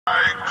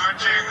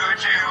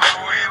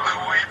Louis,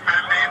 Louis,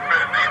 Fendi,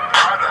 Fendi,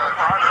 Prada,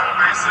 Prada,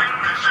 basic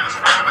bitches,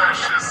 wear that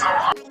shit so.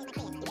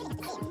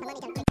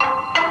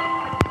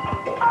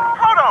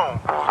 Hold on.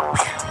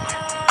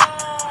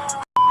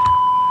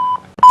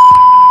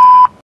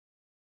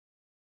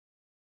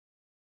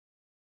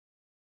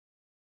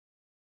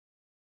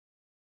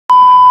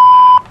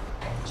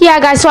 Yeah,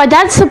 guys, so I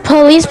died to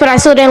police, but I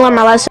still didn't learn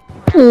my lesson.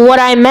 What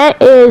I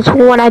meant is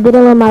when I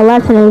didn't learn my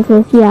lesson is,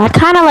 yeah, I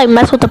kind of like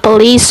messed with the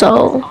police,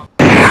 so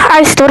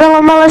I still didn't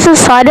learn my lesson,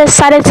 so I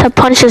decided to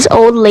punch this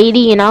old lady,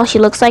 you know, she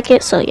looks like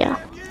it, so yeah.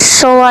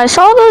 So I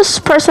saw this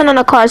person in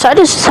the car, so I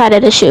just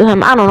decided to shoot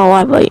him. I don't know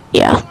why, but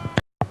yeah.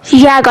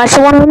 Yeah, guys,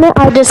 so one minute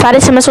I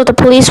decided to mess with the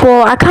police.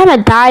 Well, I kind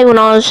of died when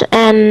I was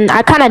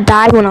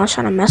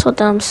trying to mess with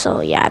them,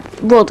 so yeah,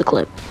 roll the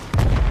clip.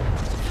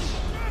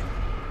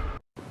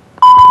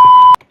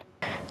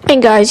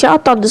 And guys, y'all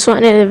thought this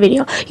was the end of the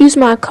video. Use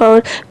my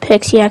code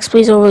PIXEX.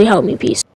 Please, it will really help me. Peace.